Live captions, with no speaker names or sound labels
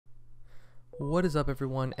What is up,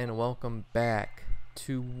 everyone, and welcome back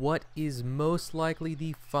to what is most likely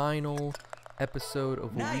the final episode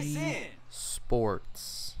of Wii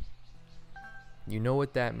Sports. You know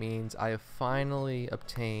what that means. I have finally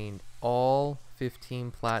obtained all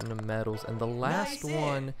 15 platinum medals, and the last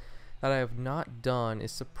one that I have not done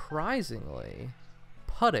is surprisingly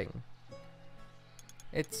putting.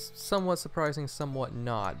 It's somewhat surprising, somewhat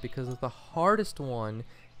not, because the hardest one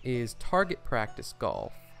is target practice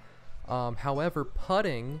golf. However,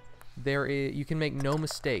 putting, you can make no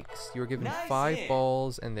mistakes. You're given 5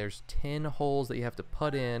 balls, and there's 10 holes that you have to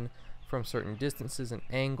putt in from certain distances and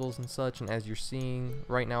angles and such. And as you're seeing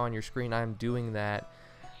right now on your screen, I'm doing that.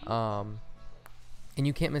 And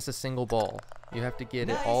you can't miss a single ball. You have to get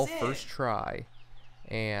it all first try.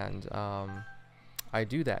 And I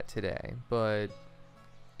do that today. But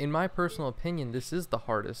in my personal opinion, this is the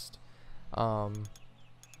hardest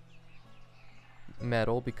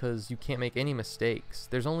medal because you can't make any mistakes.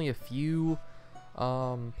 There's only a few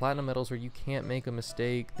platinum medals where you can't make a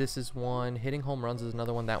mistake. This is one. Hitting home runs is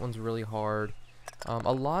another one. That one's really hard.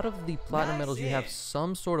 A lot of the platinum medals, you have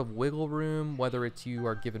some sort of wiggle room, whether it's you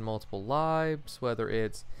are given multiple lives, whether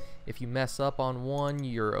it's if you mess up on one,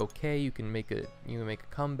 you're okay. You can make a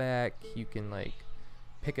comeback. You can like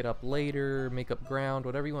pick it up later, make up ground,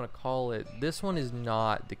 whatever you want to call it. This one is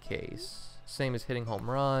not the case. Same as hitting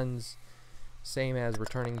home runs. Same as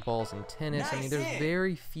returning balls in tennis. I mean, there's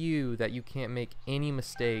very few that you can't make any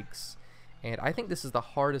mistakes, and I think this is the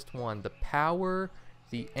hardest one. The power,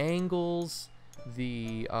 the angles,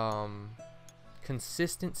 the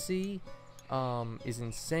consistency is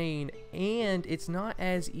insane, and it's not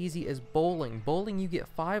as easy as bowling. Bowling, you get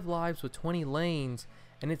 5 lives with 20 lanes,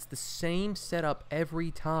 and it's the same setup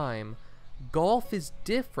every time. Golf is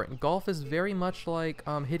different. Golf is very much like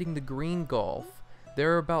hitting the green golf.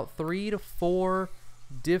 There are about 3 to 4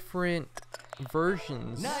 different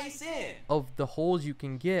versions of the holes you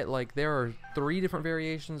can get. Like, there are 3 different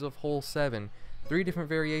variations of hole 7, 3 different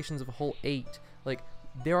variations of hole 8. Like,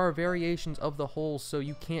 there are variations of the holes, so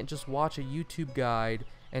you can't just watch a YouTube guide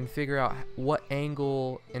and figure out what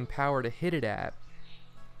angle and power to hit it at.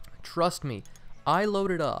 Trust me, I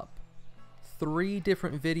loaded up 3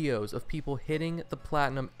 different videos of people hitting the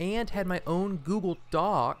platinum and had my own Google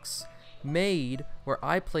Docs made where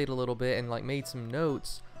I played a little bit and like made some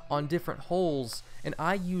notes on different holes, and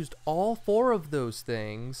I used all 4 of those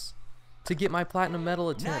things to get my platinum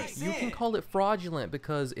medal attempt. You can call it fraudulent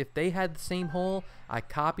because if they had the same hole, I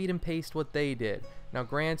copied and pasted what they did. Now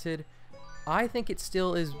granted, I think it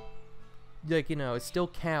still is, like, you know, it still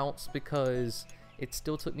counts because it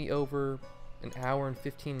still took me over an hour and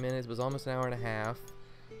 15 minutes. It was almost an hour and a half,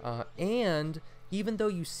 and even though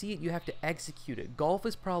you see it, you have to execute it. Golf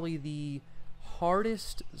is probably the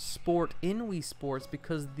hardest sport in Wii Sports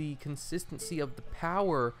because the consistency of the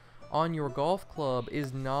power on your golf club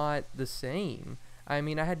is not the same. I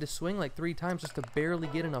mean, I had to swing like 3 times just to barely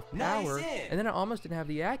get enough power, and then I almost didn't have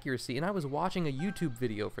the accuracy, and I was watching a YouTube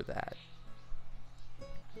video for that.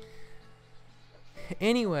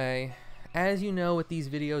 Anyway, as you know with these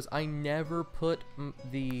videos, I never put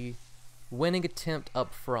the winning attempt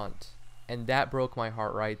up front. And that broke my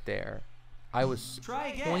heart right there. I was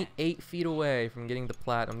 0.8 feet away from getting the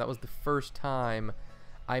platinum. That was the first time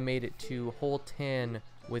I made it to hole 10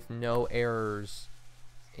 with no errors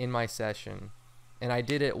in my session. And I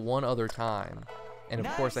did it one other time. And of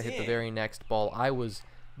course I hit the very next ball. I was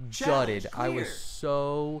gutted. I was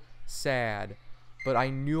so sad. But I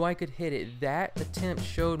knew I could hit it. That attempt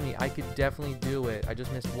showed me I could definitely do it. I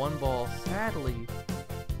just missed 1 ball. Sadly,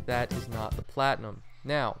 that is not the platinum.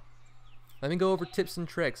 Now, let me go over tips and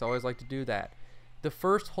tricks. I always like to do that. The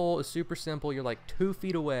first hole is super simple. You're like 2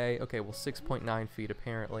 feet away. Okay, well 6.9 feet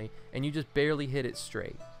apparently. And you just barely hit it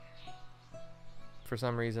straight. For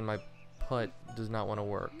some reason my putt does not want to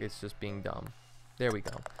work. It's just being dumb. There we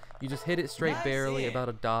go. You just hit it straight barely, about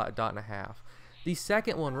a dot and a half. The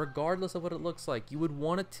second one, regardless of what it looks like, you would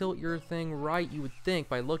want to tilt your thing right, you would think,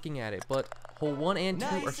 by looking at it. But hole 1 and 2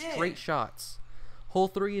 are straight shots. Hole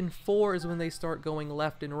 3 and 4 is when they start going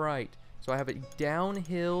left and right. So I have it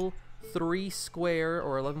downhill, 3 square,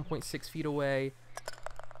 or 11.6 feet away,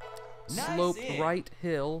 sloped right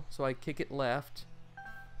hill, so I kick it left,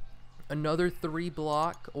 another 3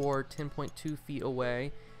 block, or 10.2 feet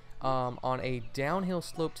away, on a downhill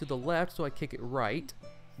slope to the left, so I kick it right.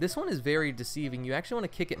 This one is very deceiving. You actually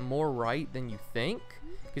want to kick it more right than you think,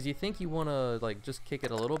 because you think you want to like just kick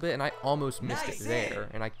it a little bit, and I almost missed it there,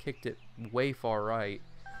 and I kicked it way far right.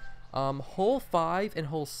 Hole 5 and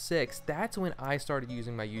hole 6, that's when I started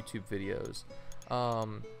using my YouTube videos.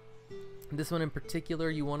 This one in particular,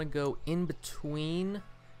 you want to go in between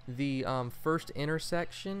the first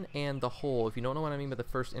intersection and the hole. If you don't know what I mean by the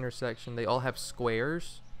first intersection, they all have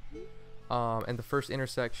squares. And the first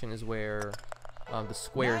intersection is where the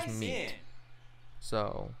squares meet.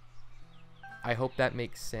 So I hope that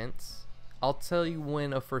makes sense. I'll tell you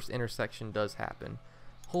when a first intersection does happen.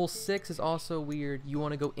 Hole 6 is also weird. You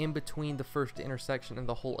want to go in between the first intersection and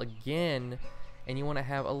the hole again, and you want to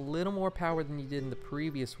have a little more power than you did in the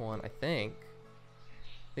previous one, I think.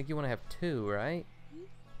 I think you want to have 2, right?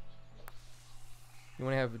 You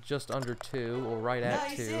want to have just under 2, or right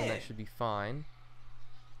at 2, and that should be fine.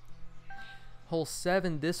 Hole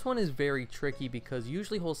 7, this one is very tricky because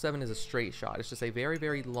usually hole 7 is a straight shot. It's just a very,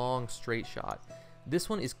 very long straight shot. This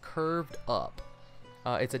one is curved up.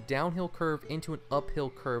 It's a downhill curve into an uphill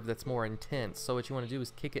curve that's more intense. So what you want to do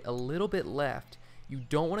is kick it a little bit left. You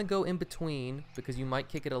don't want to go in between because you might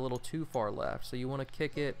kick it a little too far left. So you want to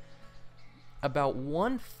kick it about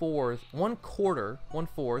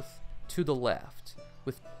 1/4 to the left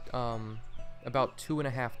with about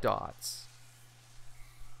 2.5 dots.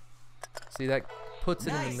 See, that puts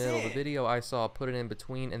it in the middle. The video I saw put it in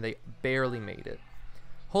between and they barely made it.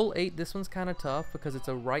 Hole 8, this one's kind of tough because it's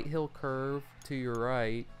a right hill curve to your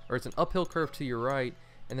right, or it's an uphill curve to your right,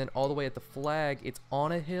 and then all the way at the flag, it's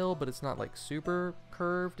on a hill, but it's not like super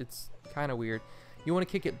curved. It's kind of weird. You want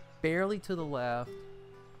to kick it barely to the left,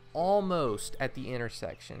 almost at the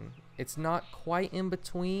intersection. It's not quite in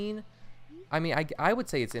between. I mean, I would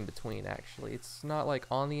say it's in between, actually. It's not like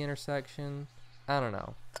on the intersection. I don't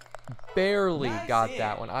know. Barely got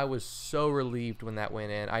that one. I was so relieved when that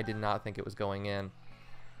went in. I did not think it was going in.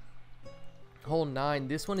 Hole 9,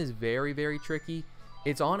 this one is very, very tricky.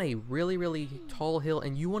 It's on a really, really tall hill,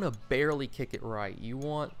 and you want to barely kick it right. You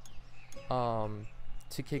want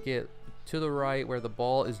to kick it to the right where the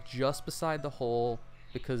ball is just beside the hole,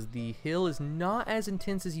 because the hill is not as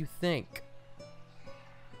intense as you think.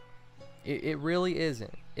 It really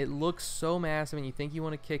isn't. It looks so massive, and you think you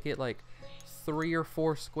want to kick it like 3 or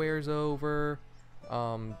 4 squares over,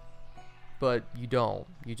 but you don't.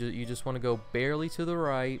 You just want to go barely to the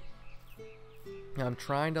right. I'm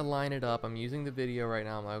trying to line it up. I'm using the video right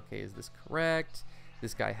now. I'm like, okay, is this correct?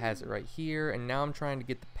 This guy has it right here, and now I'm trying to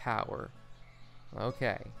get the power.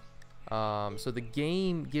 Okay. So the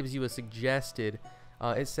game gives you a suggested,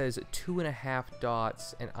 it says 2.5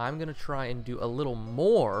 dots, and I'm gonna try and do a little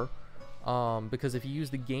more, because if you use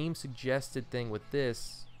the game suggested thing with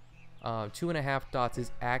this, 2.5 dots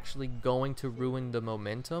is actually going to ruin the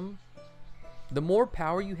momentum. The more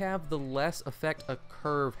power you have, the less effect a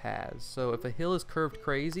curve has. So if a hill is curved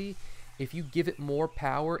crazy, if you give it more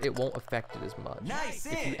power, it won't affect it as much.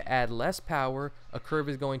 If you add less power, a curve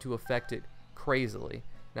is going to affect it crazily.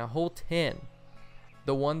 Now hole 10,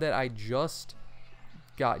 the one that I just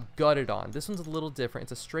got gutted on. This one's a little different.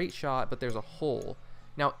 It's a straight shot, but there's a hole.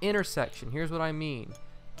 Now intersection, here's what I mean.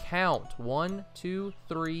 Count 1, 2,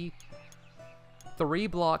 3, 3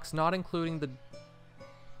 blocks, not including the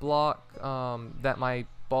block that my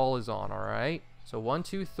ball is on. All right, so 1,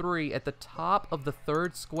 2, 3. At the top of the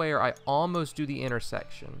 3rd square, I almost do the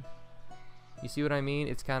intersection. You see what I mean?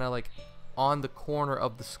 It's kind of like on the corner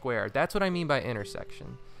of the square. That's what I mean by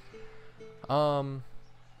intersection.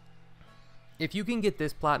 If you can get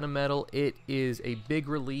this platinum medal, it is a big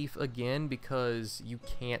relief again, because you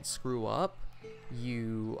can't screw up.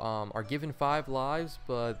 You are given 5 lives,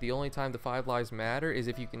 but the only time the 5 lives matter is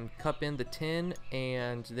if you can cup in the 10,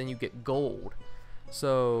 and then you get gold.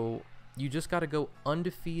 So you just got to go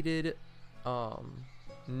undefeated,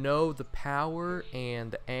 know the power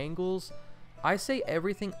and the angles. I say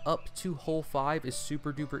everything up to hole 5 is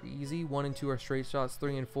super duper easy. 1 and 2 are straight shots,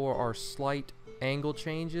 3 and 4 are slight angle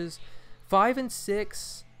changes. 5 and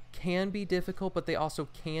 6 can be difficult, but they also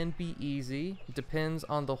can be easy. It depends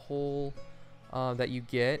on the hole that you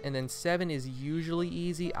get. And then 7 is usually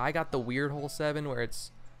easy. I got the weird hole 7 where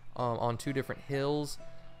it's on 2 different hills.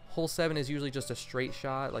 Hole 7 is usually just a straight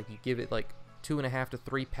shot, like you give it like 2.5 to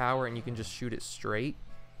 3 power and you can just shoot it straight.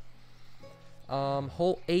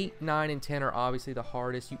 Hole 8, 9, and 10 are obviously the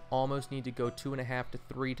hardest. You almost need to go 2.5 to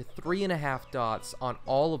 3 to 3.5 dots on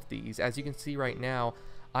all of these. As you can see right now,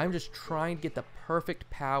 I'm just trying to get the perfect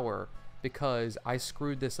power because I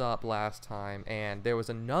screwed this up last time, and there was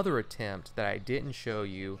another attempt that I didn't show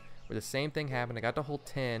you where the same thing happened. I got to hole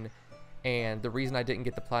 10, and the reason I didn't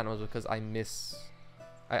get the platinum was because I mispowered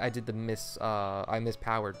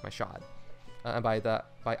my shot. And by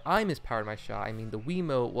I mispowered my shot, I mean the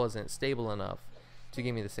Wiimote wasn't stable enough to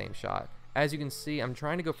give me the same shot. As you can see, I'm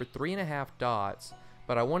trying to go for 3.5 dots,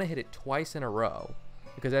 but I want to hit it twice in a row.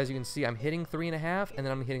 Because as you can see, I'm hitting 3.5, and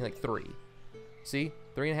then I'm hitting like 3. See?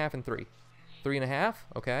 3.5 and 3. 3.5.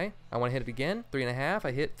 Okay. I want to hit it again. 3.5.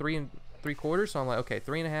 I hit 3 3/4. So I'm like, okay,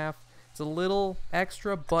 3.5. It's a little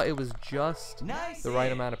extra, but it was just the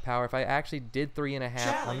right amount of power. If I actually did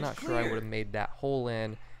 3.5, I'm not sure I would have made that hole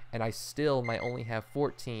in, and I still might only have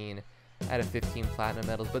 14 out of 15 platinum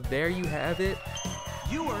medals. But there you have it.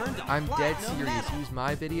 I'm dead serious. Use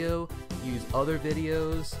my video, use other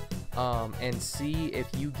videos, and see if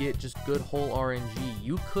you get just good hole RNG.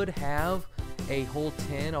 You could have a hole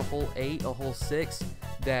 10, a hole 8, a hole 6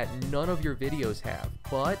 that none of your videos have,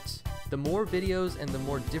 but the more videos and the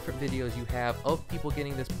more different videos you have of people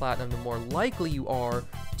getting this platinum, the more likely you are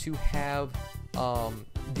to have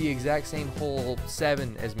the exact same hole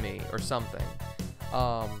 7 as me or something.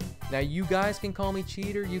 Now you guys can call me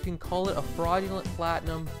cheater, you can call it a fraudulent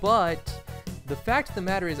platinum, but the fact of the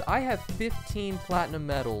matter is I have 15 platinum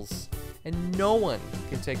medals and no one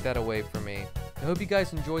can take that away from me. I hope you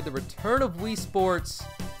guys enjoyed the return of Wii Sports,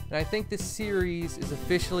 and I think this series is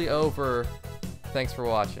officially over. Thanks for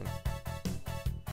watching.